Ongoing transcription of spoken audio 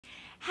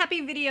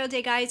Happy video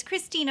day, guys.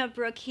 Christina,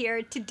 Brooke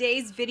here.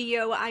 Today's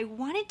video, I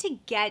wanted to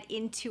get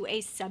into a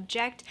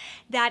subject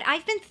that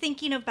I've been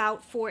thinking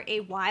about for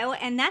a while,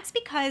 and that's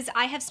because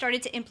I have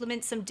started to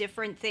implement some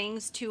different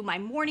things to my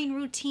morning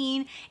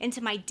routine, into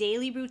my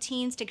daily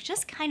routines to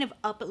just kind of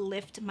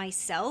uplift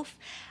myself.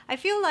 I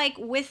feel like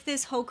with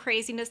this whole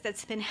craziness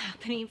that's been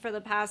happening for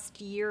the past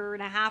year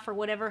and a half or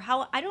whatever,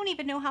 I don't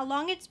even know how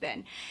long it's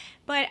been,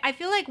 but I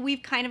feel like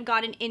we've kind of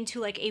gotten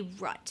into like a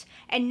rut.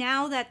 And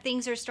now that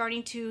things are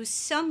starting to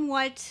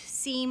somewhat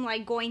seem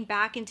like going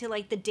back into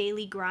like the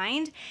daily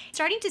grind,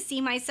 starting to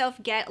see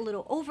myself get a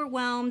little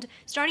overwhelmed,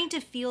 starting to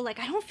feel like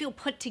I don't feel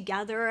put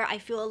together. I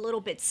feel a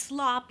little bit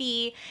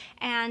sloppy,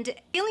 and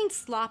feeling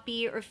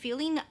sloppy or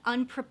feeling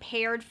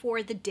unprepared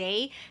for the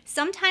day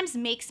sometimes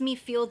makes me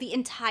feel the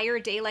entire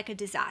day like a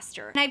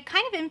disaster. And I've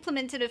kind of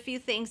implemented a few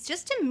things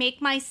just to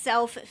make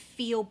myself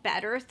feel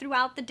better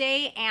throughout the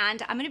day,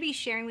 and I'm going to be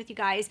sharing with you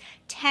guys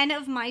 10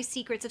 of my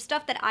secrets of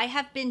stuff that I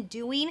have been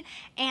doing,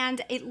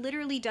 and it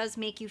literally does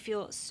make you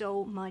feel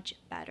so much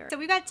better. So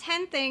we've got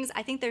 10 things.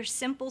 I think they're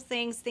simple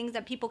things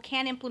that people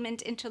can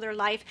implement into their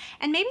life,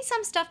 and maybe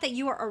some stuff that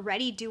you are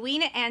already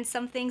doing and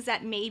some things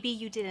that maybe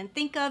you didn't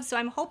think of. So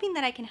I'm hoping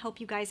that I can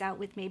help you guys out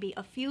with maybe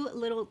a few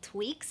little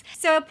tweaks.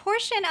 So a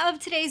portion of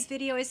today's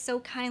video is so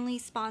kindly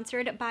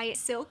sponsored by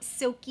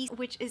Silky,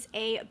 which is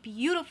a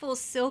beautiful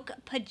silk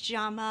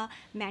pajama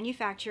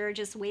manufacturer.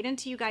 Just wait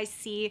until you guys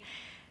see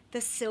the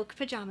silk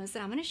pajamas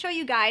that I'm going to show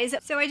you guys.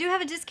 So I do have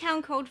a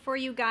discount code for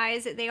you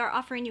guys. They are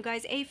offering you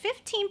guys a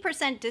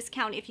 15%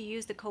 discount if you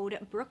use the code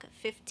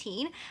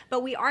Brooke15.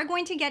 But we are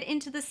going to get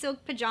into the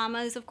silk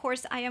pajamas. Of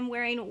course, I am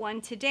wearing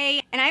one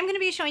today, and I'm going to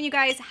be showing you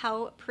guys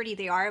how pretty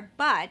they are.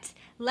 But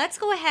let's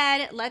go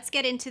ahead, let's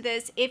get into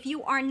this. If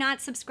you are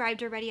not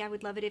subscribed already, I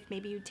would love it if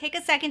maybe you take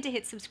a second to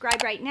hit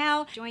subscribe right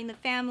now. Join the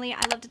family.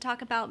 I love to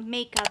talk about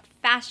makeup,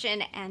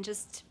 fashion, and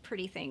just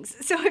pretty things.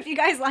 So if you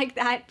guys like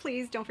that,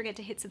 please don't forget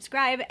to hit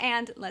subscribe,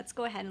 and let's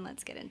go ahead and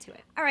let's get into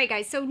it. All right,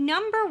 guys, so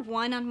number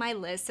one on my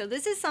list, so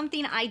this is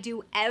something I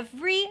do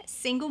every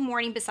single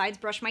morning besides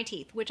brush my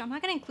teeth, which I'm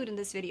not going to include in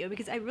this video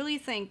because I really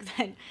think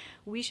that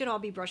we should all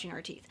be brushing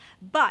our teeth.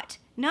 But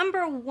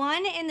number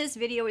one in this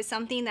video is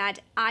something that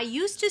I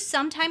used to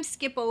sometimes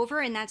skip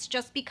over, and that's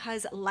just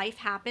because life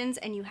happens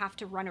and you have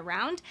to run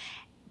around.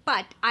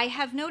 But I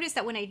have noticed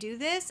that when I do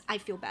this, I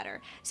feel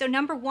better. So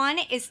number one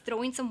is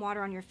throwing some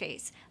water on your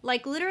face.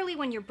 Like literally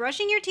when you're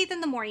brushing your teeth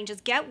in the morning,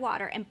 just get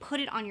water and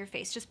put it on your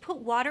face. Just put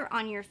water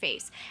on your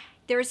face.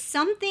 There's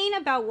something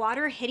about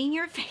water hitting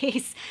your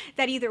face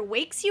that either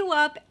wakes you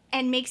up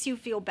and makes you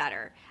feel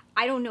better.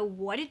 I don't know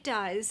what it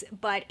does,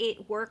 but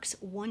it works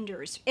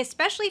wonders,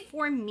 especially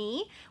for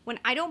me. When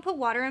I don't put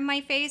water in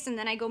my face and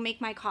then I go make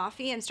my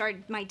coffee and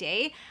start my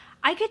day,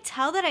 I could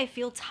tell that I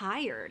feel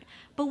tired.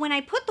 But when I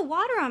put the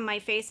water on my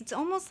face, it's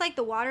almost like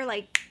the water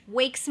like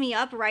wakes me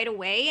up right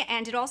away,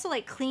 and it also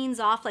like cleans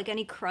off like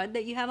any crud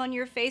that you have on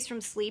your face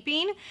from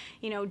sleeping.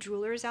 You know,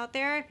 droolers out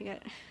there,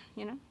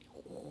 you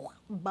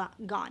know,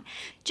 gone.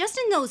 Just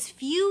in those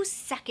few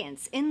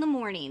seconds in the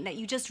morning that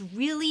you just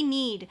really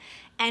need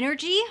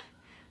energy,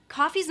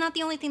 coffee's not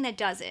the only thing that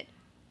does it.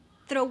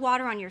 Throw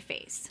water on your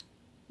face.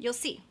 You'll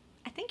see.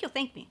 I think you'll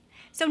thank me.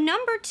 So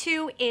number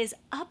two is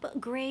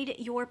upgrade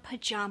your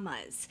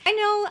pajamas.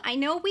 I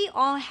know we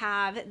all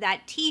have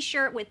that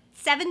t-shirt with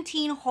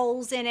 17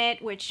 holes in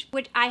it, which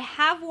I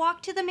have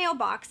walked to the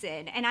mailbox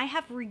in, and I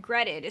have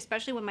regretted,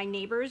 especially when my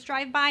neighbors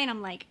drive by and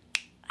I'm like,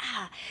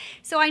 ah.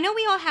 So I know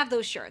we all have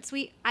those shirts.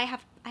 I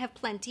have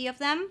plenty of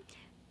them.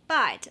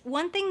 But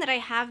one thing that I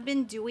have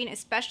been doing,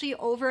 especially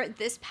over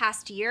this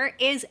past year,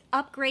 is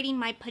upgrading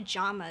my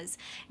pajamas.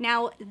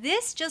 Now,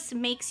 this just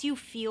makes you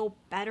feel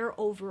better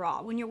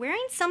overall. When you're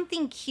wearing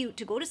something cute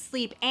to go to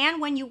sleep, and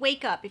when you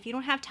wake up, if you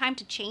don't have time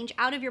to change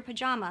out of your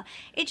pajama,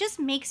 it just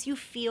makes you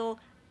feel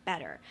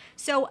better.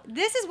 So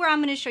this is where I'm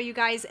going to show you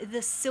guys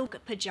the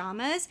silk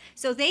pajamas.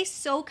 So they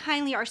so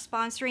kindly are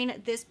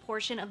sponsoring this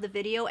portion of the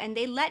video, and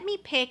they let me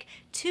pick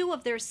 2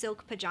 of their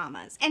silk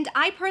pajamas. And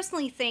I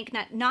personally think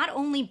that not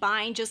only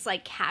buying just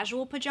like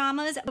casual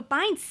pajamas, but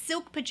buying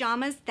silk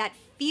pajamas that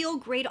feel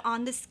great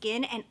on the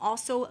skin and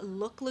also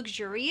look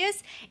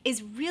luxurious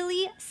is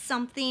really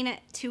something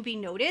to be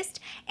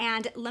noticed.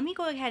 And let me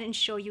go ahead and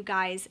show you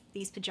guys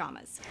these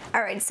pajamas.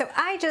 All right, so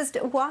I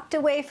just walked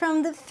away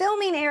from the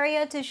filming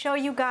area to show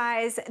you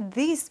guys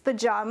these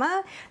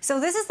pajama. So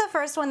this is the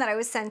first one that I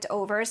was sent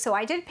over. So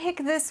I did pick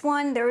this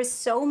one. There was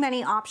so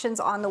many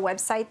options on the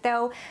website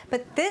though,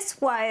 but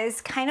this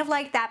was kind of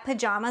like that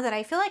pajama that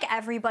I feel like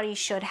everybody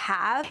should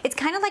have. It's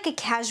kind of like a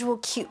casual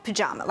cute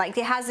pajama. Like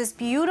it has this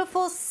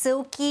beautiful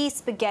silk silky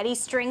spaghetti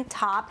string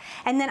top.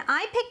 And then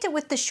I picked it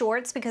with the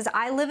shorts because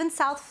I live in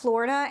South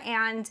Florida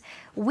and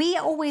we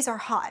always are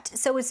hot.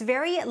 So it's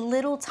very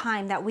little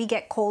time that we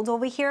get cold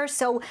over here.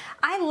 So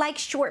I like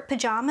short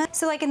pajamas.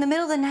 So like in the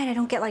middle of the night, I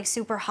don't get like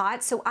super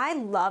hot. So I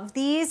love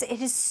these.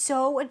 It is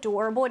so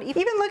adorable. And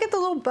even look at the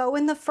little bow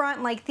in the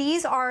front. Like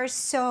these are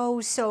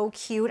so, so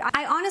cute.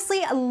 I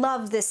honestly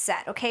love this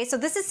set, okay? So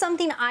this is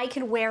something I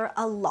could wear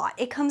a lot.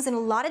 It comes in a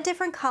lot of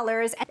different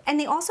colors and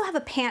they also have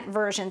a pant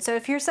version. So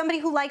if you're somebody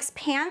who likes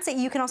pants,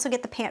 you can also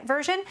get the pant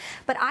version.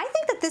 But I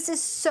think that this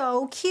is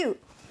so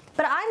cute.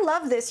 But I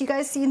love this. You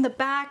guys see in the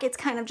back, it's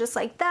kind of just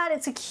like that.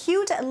 It's a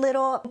cute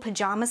little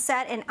pajama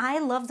set and I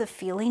love the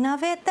feeling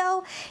of it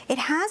though. It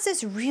has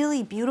this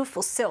really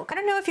beautiful silk. I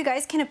don't know if you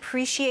guys can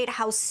appreciate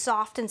how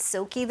soft and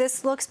silky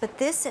this looks, but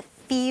this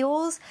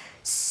feels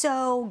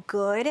so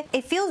good.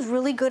 It feels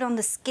really good on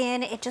the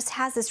skin. It just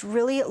has this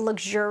really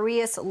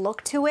luxurious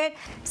look to it.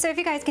 So if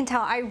you guys can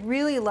tell, I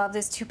really love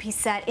this two-piece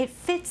set. It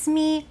fits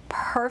me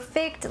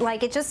perfect.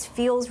 Like it just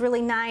feels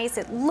really nice.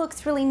 It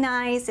looks really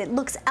nice. It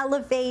looks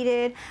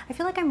elevated. I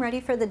feel like I'm ready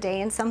for the day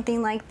in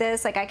something like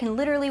this. Like I can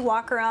literally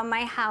walk around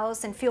my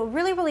house and feel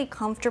really, really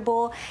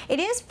comfortable. It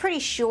is pretty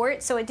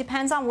short, so it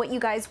depends on what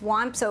you guys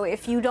want. So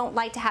if you don't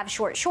like to have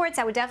short shorts,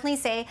 I would definitely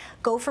say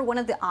go for one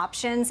of the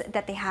options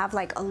that they have,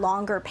 like a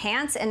longer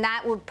pants, and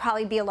that would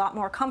probably be a lot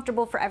more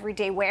comfortable for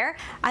everyday wear.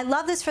 I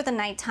love this for the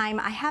nighttime.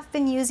 I have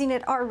been using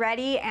it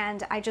already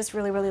and I just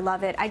really, really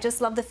love it. I just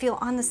love the feel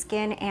on the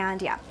skin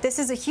and yeah, this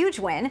is a huge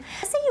win.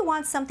 Let's say you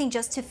want something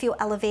just to feel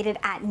elevated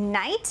at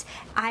night.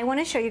 I want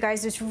to show you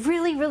guys this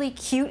really, really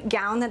cute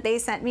gown that they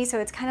sent me. So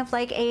it's kind of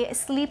like a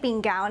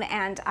sleeping gown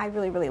and I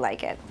really, really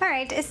like it. All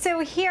right, so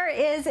here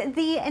is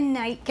the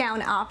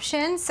nightgown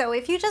option. So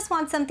if you just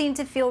want something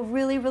to feel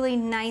really, really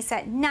nice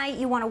at night,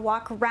 you want to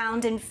walk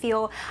around and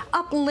feel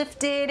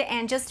uplifted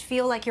and just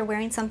feel like you're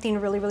wearing something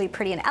really, really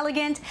pretty and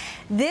elegant.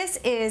 This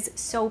is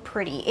so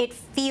pretty. It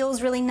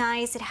feels really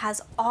nice. It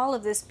has all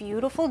of this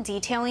beautiful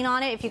detailing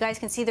on it. If you guys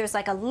can see, there's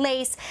like a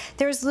lace,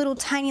 there's little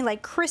tiny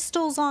like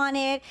crystals on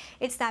it.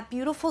 It's that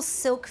beautiful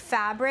silk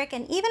fabric.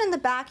 And even in the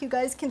back, you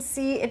guys can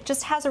see it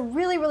just has a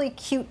really, really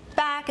cute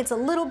back. It's a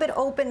little bit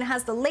open, it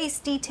has the lace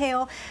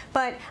detail,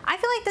 but I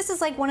feel like this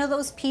is like one of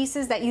those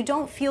pieces that you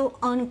don't feel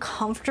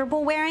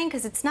uncomfortable wearing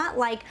because it's not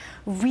like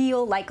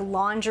real like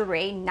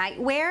lingerie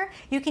nightwear.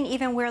 You can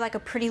even wear like a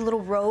pretty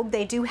little robe.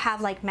 They do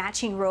have like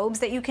matching robes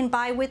that you can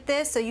buy with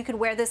this, so you could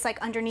wear this like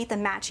underneath a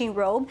matching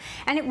robe,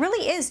 and it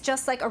really is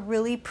just like a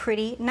really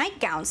pretty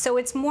nightgown. So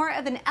it's more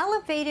of an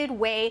elevated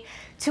way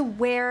to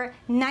wear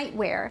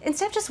nightwear.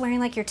 Instead of just wearing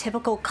like your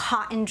typical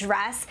cotton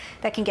dress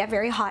that can get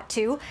very hot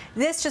too,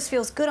 this just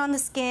feels good on the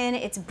skin.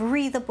 It's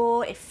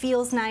breathable, it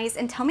feels nice,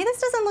 and tell me this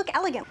doesn't look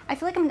elegant. I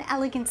feel like I'm an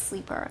elegant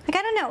sleeper. Like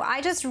I don't know,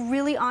 I just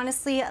really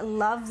honestly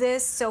love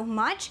this so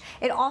much.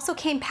 It also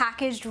came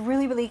packaged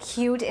really, really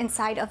cute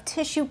inside of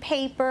tissue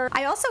paper.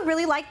 I also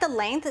really like the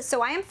length.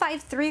 So I am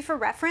 5'3" for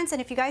reference,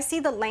 and if you guys see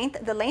the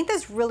length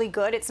is really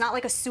good. It's not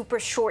like a super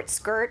short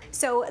skirt.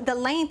 So the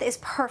length is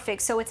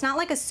perfect. So it's not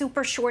like a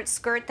super short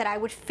skirt that I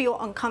would feel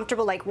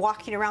uncomfortable like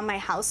walking around my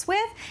house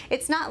with.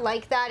 It's not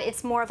like that.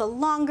 It's more of a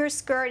longer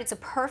skirt. It's a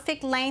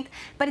perfect length,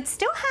 but it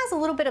still has a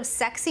little bit of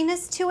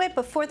sexiness to it,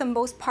 but for the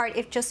most part,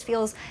 it just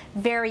feels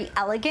very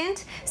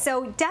elegant.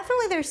 So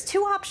definitely there's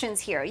two options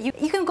here. You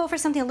can go for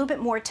something a little bit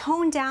more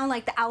toned down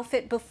like the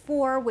outfit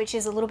before, which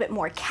is a little bit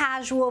more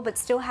casual, but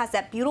still has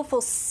that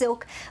beautiful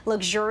silk,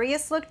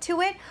 luxurious look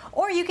to it.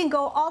 Or you can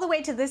go all the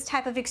way to this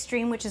type of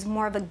extreme, which is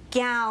more of a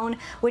gown,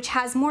 which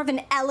has more of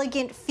an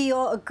elegant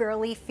feel, a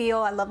girly feel.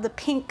 I love the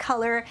pink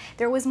color.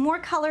 There was more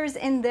colors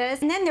in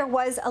this, and then there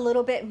was a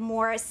little bit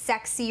more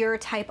sexier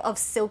type of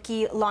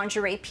silky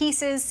lingerie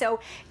pieces. So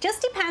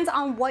just depends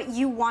on what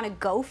you want to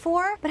go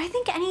for. But I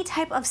think any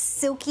type of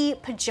silky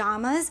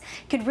pajamas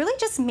could really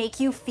just make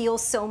you feel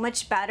so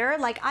much better.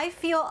 Like I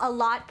feel a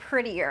lot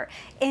prettier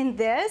in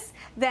this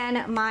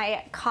than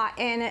my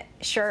cotton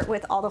shirt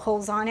with all the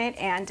holes on it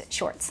and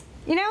shorts.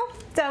 You know?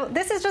 So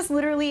this is just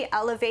literally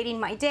elevating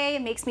my day.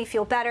 It makes me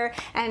feel better,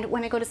 and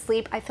when I go to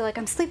sleep, I feel like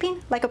I'm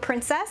sleeping like a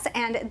princess,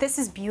 and this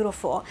is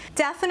beautiful.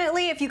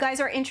 Definitely, if you guys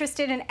are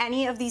interested in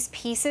any of these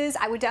pieces,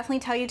 I would definitely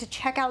tell you to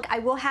check out. I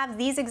will have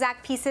these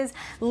exact pieces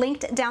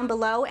linked down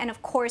below, and of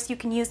course, you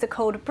can use the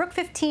code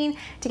Brooke15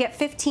 to get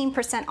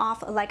 15%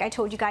 off, like I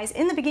told you guys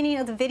in the beginning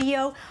of the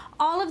video.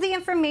 All of the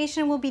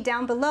information will be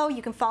down below.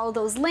 You can follow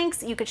those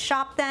links, you could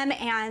shop them,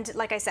 and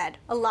like I said,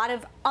 a lot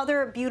of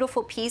other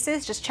beautiful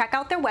pieces. Just check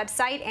out their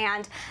website,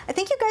 and I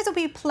think you guys will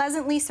be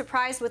pleasantly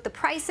surprised with the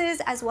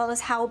prices as well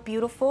as how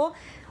beautiful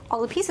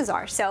all the pieces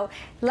are. So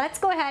let's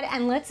go ahead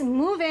and let's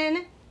move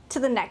in to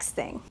the next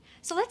thing.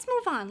 So let's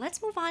move on.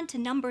 Let's move on to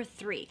number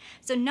 3.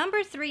 So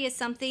number 3 is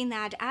something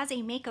that as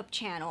a makeup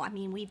channel, I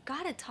mean, we've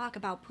got to talk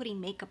about putting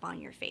makeup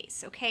on your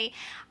face, okay?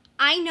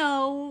 I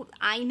know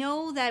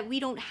that we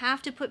don't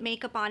have to put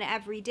makeup on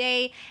every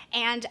day,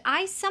 and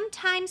I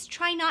sometimes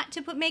try not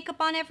to put makeup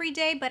on every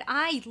day, but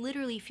I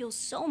literally feel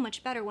so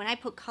much better when I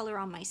put color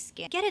on my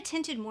skin. Get a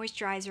tinted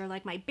moisturizer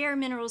like my Bare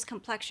Minerals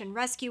Complexion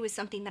Rescue is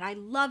something that I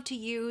love to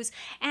use,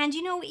 and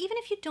you know, even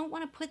if you don't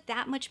want to put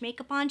that much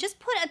makeup on, just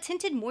put a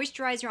tinted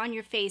moisturizer on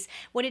your face.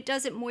 What it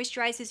does, it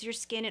moisturizes your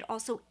skin, it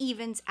also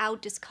evens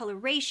out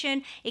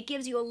discoloration, it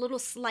gives you a little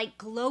slight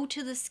glow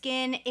to the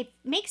skin, it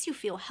makes you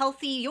feel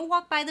healthy. You'll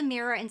walk by the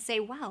mirror and say,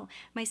 wow,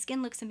 my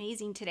skin looks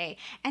amazing today.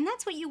 And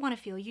that's what you want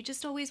to feel. You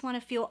just always want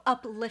to feel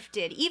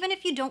uplifted. Even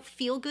if you don't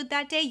feel good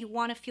that day, you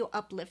want to feel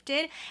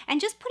uplifted.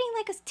 And just putting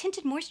like a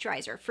tinted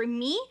moisturizer, for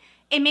me,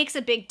 it makes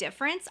a big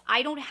difference.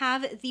 I don't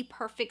have the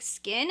perfect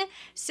skin,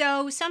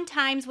 so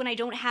sometimes when I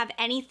don't have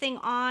anything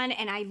on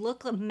and I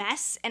look a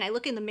mess and I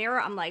look in the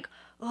mirror, I'm like,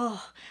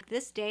 oh,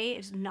 this day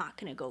is not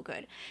gonna go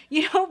good,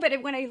 you know?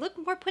 But when I look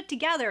more put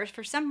together,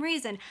 for some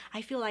reason,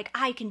 I feel like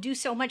I can do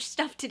so much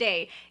stuff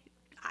today.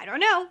 I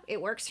don't know,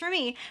 it works for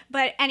me.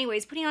 But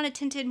anyways, putting on a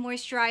tinted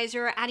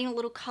moisturizer, adding a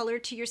little color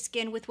to your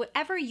skin with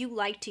whatever you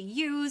like to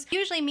use.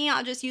 Usually me,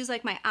 I'll just use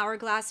like my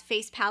Hourglass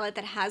face palette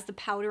that has the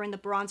powder and the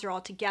bronzer all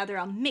together.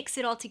 I'll mix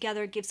it all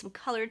together, give some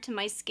color to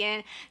my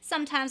skin.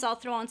 Sometimes I'll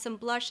throw on some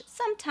blush,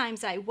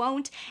 sometimes I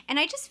won't. And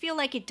I just feel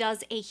like it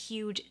does a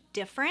huge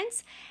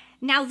difference.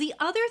 Now, the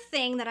other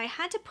thing that I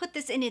had to put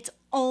this in its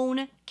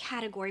own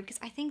category, because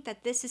I think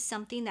that this is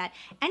something that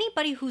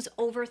anybody who's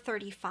over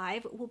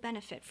 35 will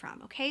benefit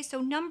from, okay?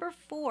 So number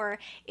 4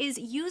 is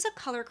use a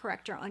color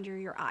corrector under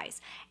your eyes.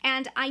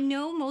 And I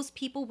know most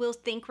people will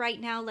think right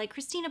now, like,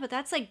 Christina, but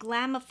that's like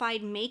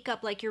glamified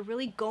makeup, like you're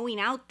really going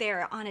out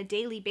there on a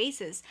daily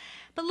basis.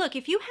 But look,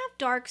 if you have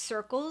dark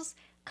circles,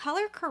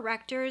 color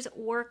correctors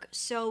work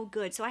so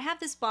good. So I have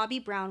this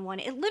Bobbi Brown one.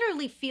 It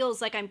literally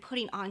feels like I'm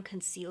putting on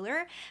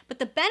concealer, but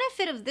the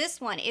benefit of this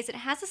one is it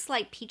has a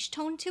slight peach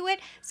tone to it.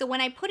 So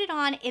when I put it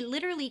on, it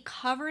literally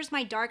covers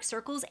my dark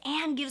circles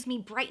and gives me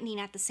brightening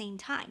at the same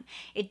time.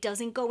 It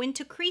doesn't go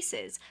into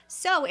creases.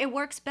 So it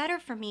works better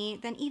for me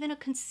than even a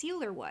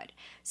concealer would.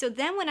 So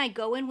then when I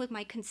go in with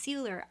my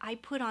concealer, I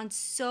put on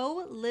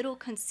so little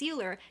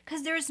concealer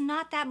because there's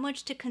not that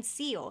much to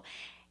conceal.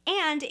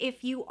 And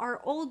if you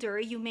are older,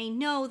 you may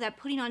know that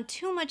putting on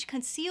too much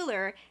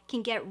concealer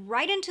can get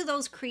right into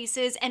those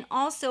creases and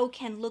also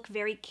can look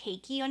very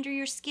cakey under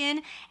your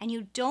skin, and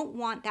you don't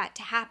want that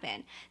to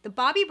happen. The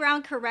Bobbi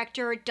Brown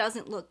corrector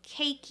doesn't look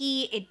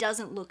cakey, it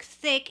doesn't look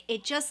thick,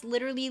 it just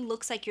literally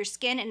looks like your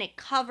skin and it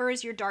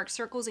covers your dark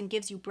circles and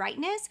gives you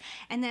brightness.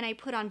 And then I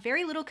put on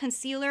very little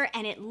concealer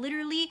and it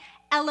literally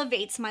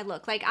elevates my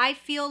look. Like I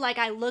feel like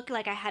I look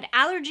like I had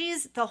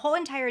allergies the whole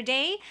entire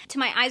day.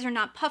 My eyes are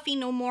not puffy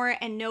no more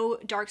and no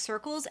dark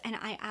circles, and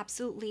I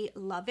absolutely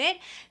love it.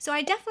 So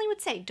I definitely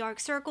would say dark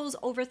circles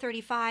over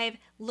 35,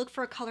 look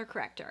for a color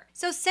corrector.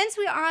 So since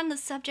we are on the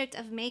subject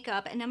of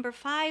makeup, and number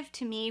 5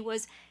 to me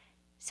was,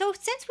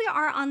 since we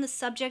are on the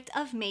subject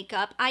of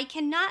makeup, I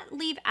cannot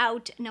leave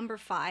out number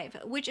 5,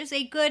 which is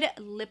a good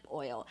lip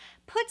oil.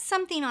 Put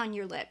something on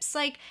your lips.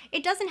 Like,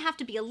 it doesn't have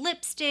to be a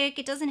lipstick,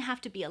 it doesn't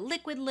have to be a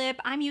liquid lip.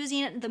 I'm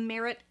using the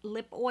Merit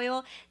lip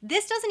oil.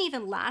 This doesn't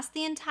even last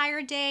the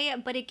entire day,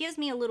 but it gives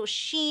me a little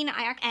sheen,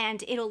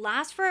 and it'll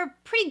last for a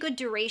pretty good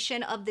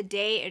duration of the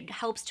day. It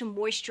helps to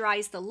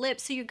moisturize the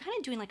lips, so you're kind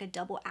of doing like a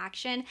double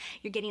action.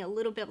 You're getting a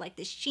little bit like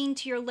this sheen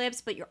to your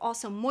lips, but you're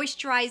also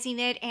moisturizing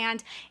it,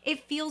 and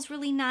it feels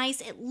really nice.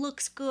 It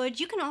looks good.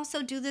 You can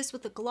also do this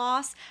with a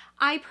gloss.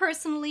 I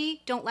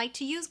personally don't like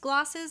to use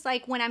glosses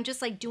like when I'm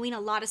just like doing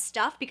a lot of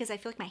stuff, because I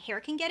feel like my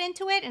hair can get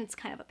into it and it's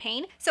kind of a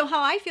pain. So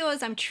how I feel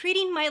is I'm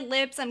treating my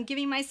lips, I'm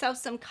giving myself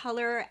some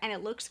color, and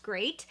it looks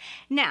great.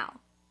 Now,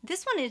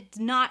 this one is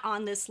not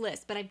on this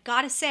list, but I've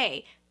got to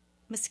say,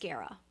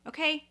 mascara,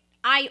 okay?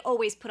 I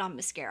always put on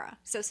mascara.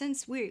 So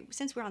since we're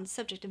on the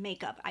subject of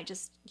makeup, I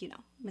just, you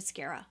know,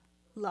 mascara.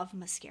 Love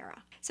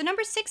mascara. So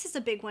number 6 is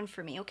a big one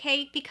for me,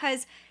 okay?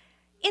 Because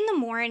in the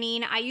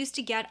morning, I used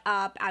to get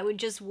up, I would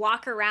just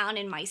walk around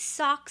in my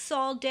socks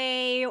all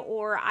day,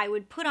 or I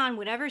would put on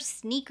whatever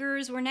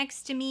sneakers were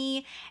next to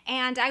me,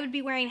 and I would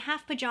be wearing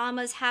half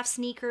pajamas, half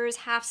sneakers,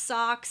 half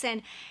socks.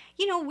 And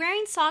you know,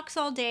 wearing socks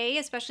all day,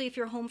 especially if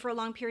you're home for a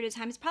long period of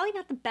time, is probably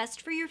not the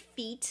best for your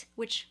feet,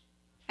 which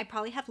I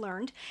probably have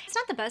learned. It's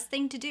not the best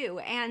thing to do.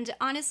 And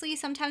honestly,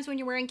 sometimes when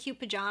you're wearing cute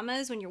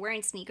pajamas, when you're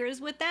wearing sneakers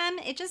with them,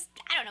 it just,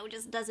 I don't know, it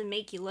just doesn't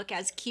make you look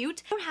as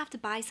cute. You don't have to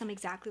buy some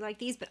exactly like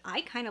these, but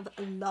I kind of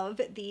love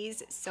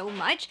these so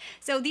much.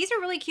 So these are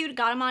really cute.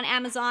 Got them on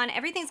Amazon.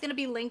 Everything's going to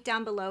be linked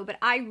down below, but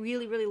I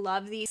really, really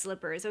love these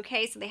slippers,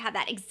 okay? So they have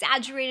that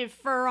exaggerated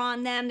fur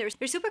on them. They're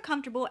super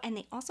comfortable, and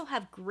they also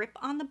have grip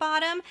on the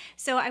bottom.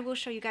 So I will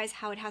show you guys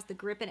how it has the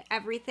grip and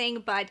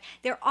everything, but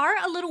they are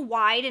a little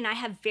wide, and I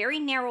have very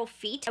narrow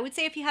feet. feet. I would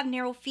say if you have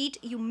narrow feet,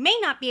 you may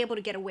not be able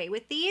to get away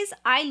with these.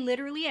 I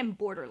literally am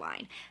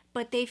borderline,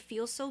 but they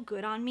feel so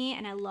good on me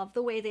and I love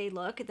the way they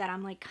look that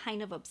I'm like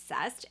kind of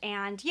obsessed.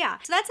 And yeah,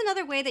 so that's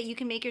another way that you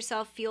can make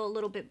yourself feel a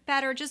little bit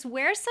better. Just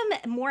wear some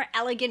more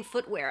elegant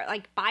footwear.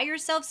 Like buy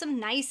yourself some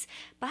nice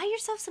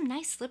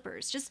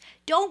slippers. Just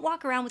don't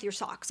walk around with your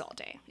socks all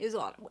day is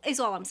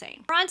all I'm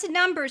saying. We're on to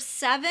number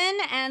 7,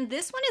 and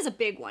this one is a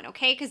big one,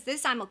 okay? Because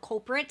this, I'm a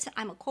culprit.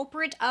 I'm a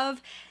culprit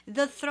of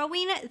the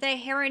throwing the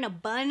hair in a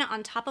bun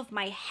on top of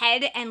my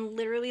head and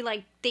literally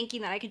like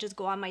thinking that I could just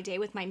go on my day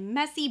with my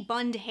messy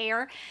bunned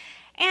hair.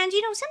 And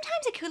you know,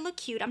 sometimes it could look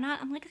cute. I'm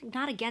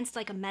not against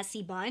like a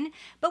messy bun,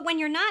 but when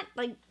you're not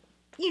like,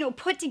 you know,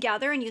 put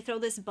together and you throw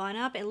this bun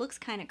up, it looks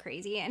kind of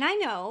crazy. And I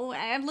know,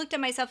 I've looked at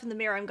myself in the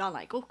mirror and gone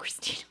like, oh,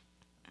 Christina,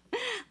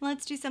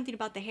 let's do something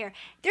about the hair.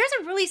 There's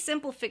a really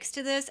simple fix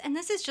to this, and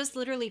this is just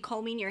literally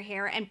combing your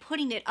hair and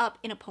putting it up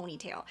in a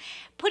ponytail.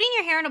 Putting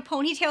your hair in a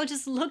ponytail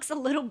just looks a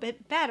little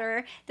bit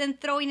better than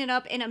throwing it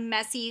up in a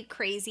messy,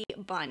 crazy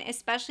bun,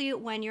 especially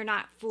when you're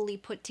not fully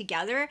put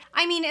together.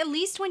 I mean, at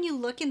least when you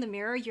look in the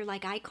mirror, you're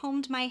like, I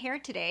combed my hair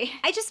today.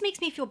 It just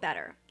makes me feel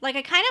better. Like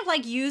I kind of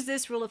like use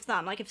this rule of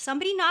thumb. Like if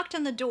somebody knocked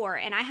on the door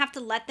and I have to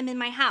let them in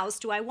my house,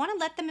 do I want to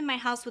let them in my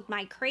house with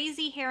my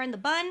crazy hair in the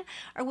bun,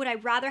 or would I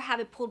rather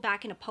have it pulled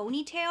back in a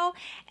ponytail?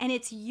 And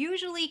it's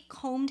usually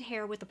combed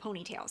hair with a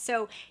ponytail.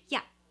 So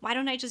yeah, why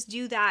don't I just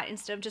do that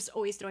instead of just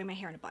always throwing my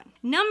hair in a bun?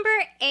 Number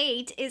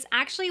 8 is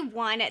actually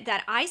one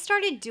that I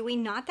started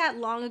doing not that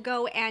long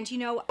ago. And you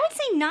know, I would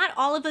say not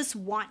all of us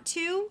want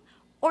to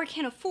or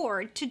can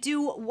afford to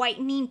do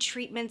whitening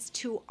treatments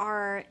to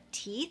our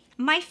teeth.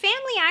 My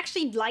family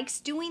actually likes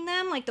doing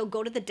them. Like they'll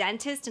go to the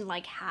dentist and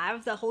like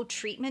have the whole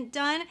treatment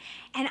done.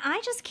 And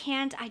I just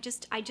can't, I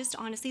just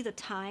honestly, the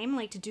time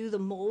like to do the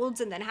molds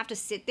and then have to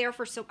sit there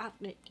for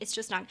it's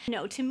just not,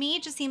 no, to me,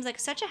 it just seems like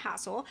such a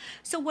hassle.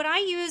 So what I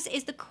use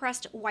is the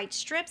Crest white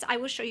strips. I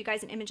will show you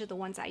guys an image of the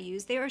ones I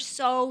use. They are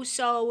so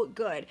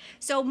good.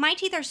 So my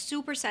teeth are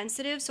super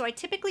sensitive. So I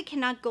typically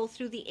cannot go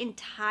through the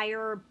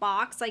entire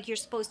box like you're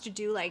supposed to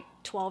do like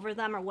 12 of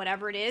them or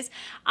whatever it is.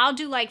 I'll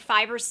do like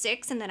 5 or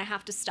 6 and then I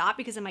have to stop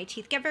because then my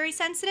teeth get very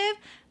sensitive.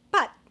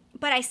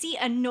 But I see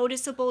a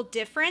noticeable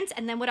difference,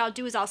 and then what I'll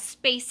do is I'll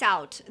space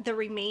out the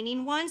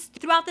remaining ones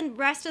throughout the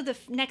rest of the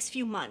next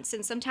few months.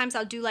 And sometimes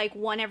I'll do like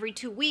one every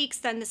 2 weeks,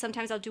 then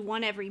sometimes I'll do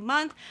one every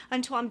month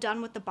until I'm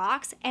done with the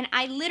box. And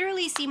I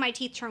literally see my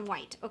teeth turn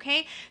white,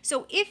 okay?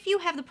 So if you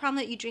have the problem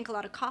that you drink a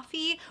lot of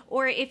coffee,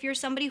 or if you're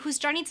somebody who's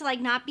starting to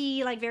like not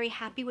be like very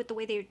happy with the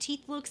way their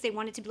teeth looks, they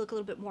want it to look a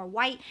little bit more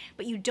white,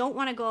 but you don't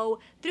want to go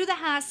through the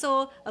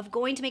hassle of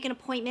going to make an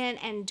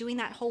appointment and doing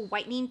that whole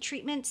whitening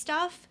treatment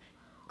stuff,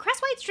 Crest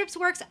White Strips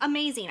works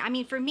amazing. I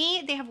mean, for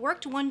me, they have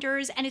worked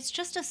wonders, and it's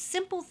just a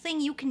simple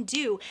thing you can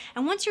do.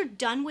 And once you're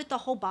done with the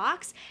whole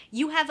box,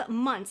 you have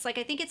months, like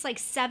I think it's like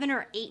 7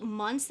 or 8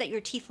 months that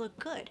your teeth look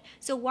good.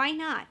 So why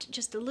not?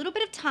 Just a little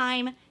bit of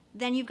time,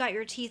 then you've got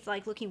your teeth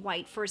like looking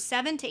white for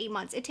 7 to 8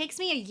 months. It takes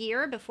me a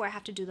year before I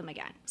have to do them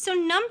again. So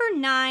number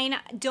 9,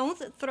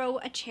 don't throw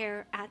a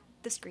chair at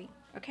the screen,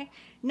 okay?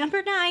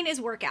 Number 9 is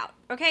workout,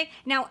 okay?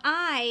 Now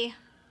I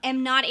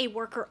am not a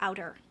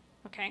worker-outer.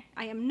 Okay,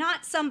 I am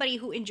not somebody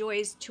who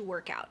enjoys to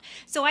work out.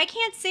 So I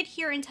can't sit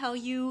here and tell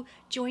you,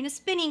 join a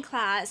spinning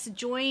class,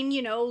 join,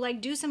 you know,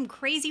 like do some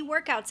crazy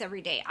workouts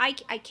every day. I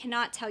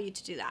cannot tell you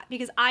to do that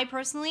because I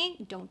personally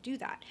don't do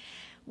that.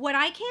 What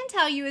I can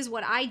tell you is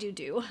what I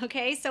do,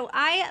 okay? So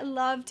I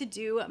love to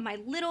do my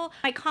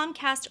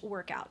Comcast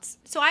workouts.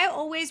 So I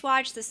always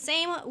watch the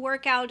same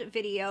workout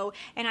video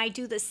and I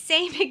do the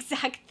same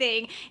exact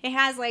thing. It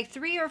has like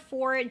 3 or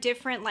 4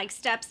 different like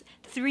steps,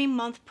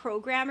 3-month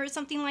program or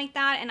something like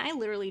that. And I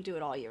literally do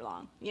it all year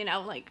long, you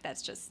know, like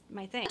that's just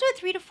my thing. I do it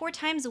 3 to 4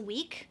 times a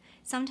week.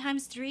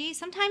 Sometimes 3,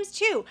 sometimes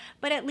 2,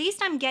 but at least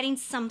I'm getting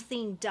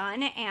something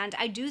done and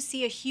I do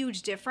see a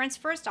huge difference.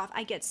 First off,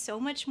 I get so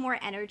much more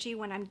energy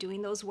when I'm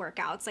doing those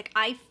workouts. Like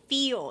I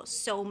feel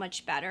so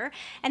much better.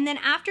 And then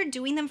after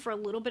doing them for a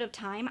little bit of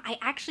time, I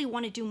actually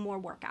want to do more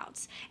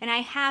workouts. And I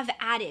have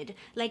added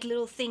like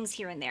little things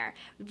here and there.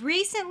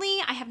 Recently,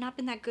 I have not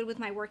been that good with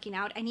my working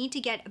out. I need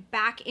to get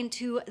back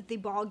into the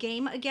ball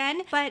game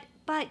again, but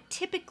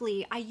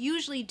typically I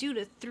usually do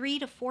to 3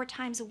 to 4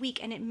 times a week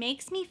and it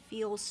makes me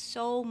feel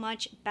so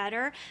much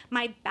better.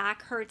 My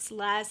back hurts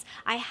less.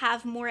 I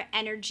have more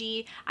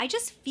energy. I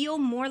just feel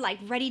more like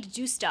ready to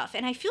do stuff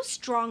and I feel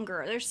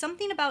stronger. There's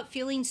something about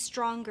feeling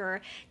stronger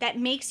that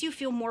makes you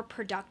feel more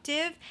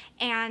productive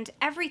and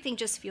everything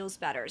just feels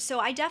better. So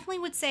I definitely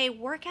would say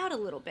work out a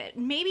little bit.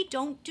 Maybe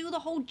don't do the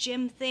whole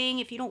gym thing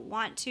if you don't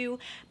want to,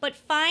 but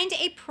find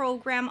a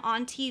program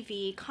on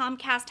TV.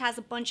 Comcast has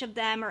a bunch of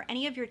them, or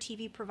any of your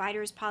TV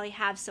providers probably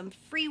have some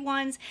free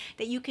ones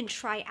that you can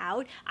try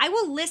out. I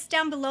will list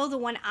down below the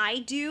one I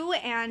do,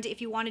 and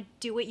if you want to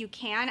do it, you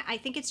can. I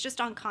think it's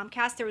just on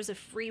Comcast. There was a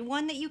free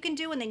one that you can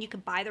do, and then you can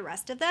buy the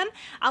rest of them.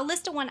 I'll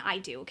list the one I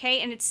do,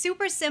 okay? And it's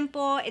super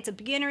simple. It's a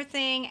beginner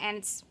thing, and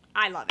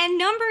I love it. And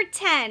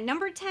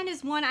number 10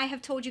 is one I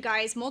have told you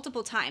guys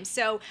multiple times.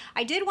 So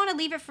I did want to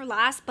leave it for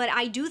last, but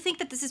I do think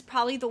that this is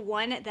probably the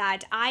one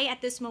that I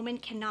at this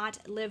moment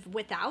cannot live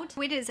without.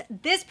 It is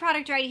this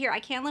product right here. I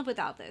can't live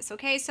without this,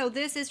 okay? So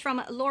this is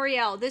from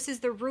L'Oreal. This is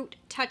the Root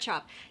Touch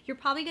Up. You're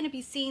probably going to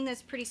be seeing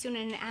this pretty soon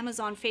in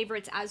Amazon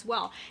favorites as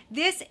well.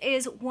 This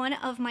is one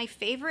of my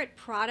favorite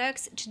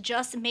products to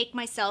just make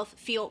myself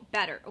feel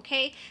better,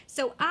 okay?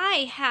 So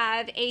I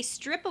have a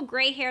strip of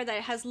gray hair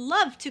that has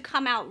loved to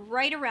come out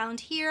right around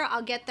here.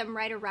 I'll get them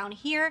right around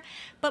here.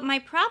 But my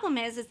problem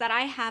is that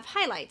I have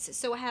highlights.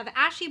 So I have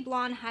ashy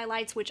blonde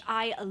highlights, which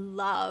I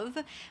love,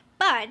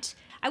 but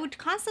I would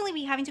constantly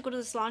be having to go to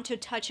the salon to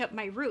touch up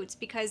my roots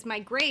because my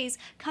grays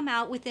come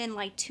out within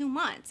like 2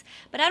 months.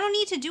 But I don't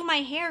need to do my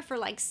hair for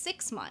like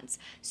 6 months.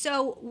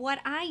 So what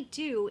I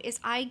do is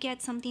I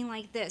get something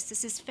like this.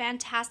 This is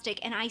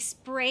fantastic. And I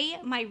spray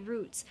my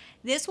roots.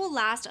 This will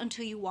last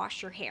until you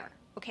wash your hair.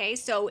 Okay,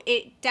 so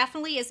it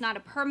definitely is not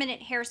a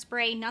permanent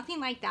hairspray, nothing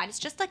like that. It's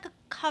just like a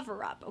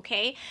cover up,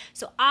 okay?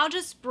 So I'll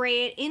just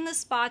spray it in the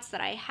spots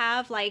that I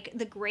have, like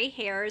the gray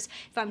hairs.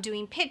 If I'm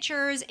doing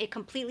pictures, it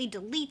completely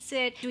deletes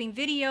it. Doing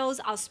videos,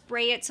 I'll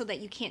spray it so that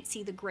you can't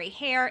see the gray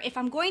hair. If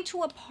I'm going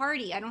to a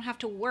party, I don't have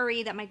to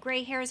worry that my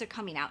gray hairs are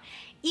coming out.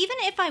 Even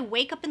if I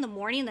wake up in the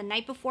morning the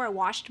night before I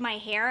washed my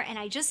hair and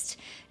I just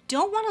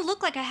don't want to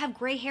look like I have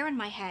gray hair in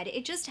my head,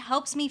 it just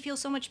helps me feel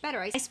so much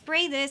better. I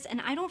spray this and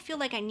I don't feel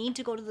like I need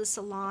to go to the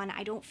salon.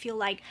 I don't feel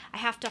like I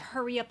have to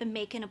hurry up and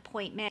make an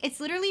appointment. It's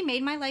literally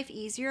made my life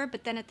easier,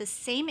 but then at the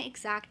same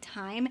exact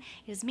time,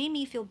 it has made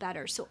me feel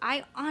better. So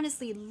I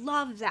honestly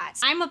love that.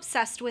 I'm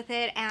obsessed with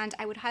it and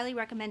I would highly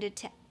recommend it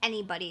to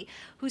anybody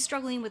who's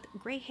struggling with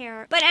gray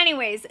hair. But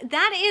anyways,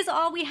 that is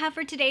all we have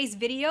for today's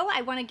video.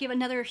 I want to give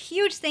another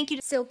huge thank you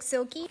to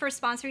Silky for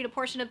sponsoring a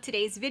portion of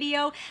today's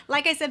video.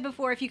 Like I said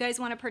before, if you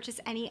guys want to purchase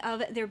any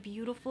of their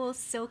beautiful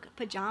silk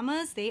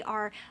pajamas, they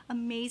are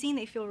amazing.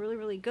 They feel really,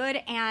 really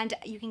good. And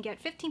you can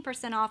get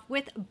 15% off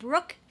with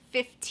Brooke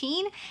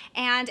 15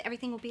 and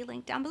everything will be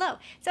linked down below.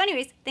 So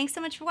anyways, thanks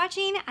so much for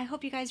watching. I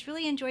hope you guys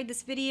really enjoyed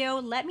this video.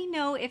 Let me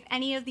know if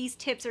any of these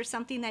tips are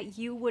something that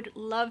you would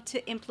love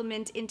to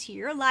implement into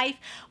your life,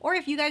 or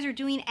if you guys are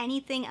doing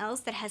anything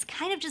else that has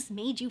kind of just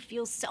made you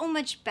feel so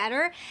much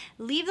better.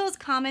 Leave those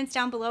comments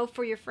down below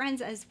for your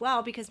friends as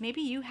well, because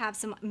maybe you have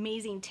some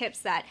amazing tips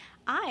that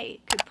I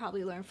could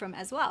probably learn from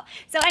as well.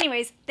 So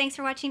anyways, thanks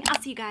for watching. I'll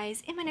see you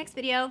guys in my next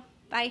video.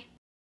 Bye.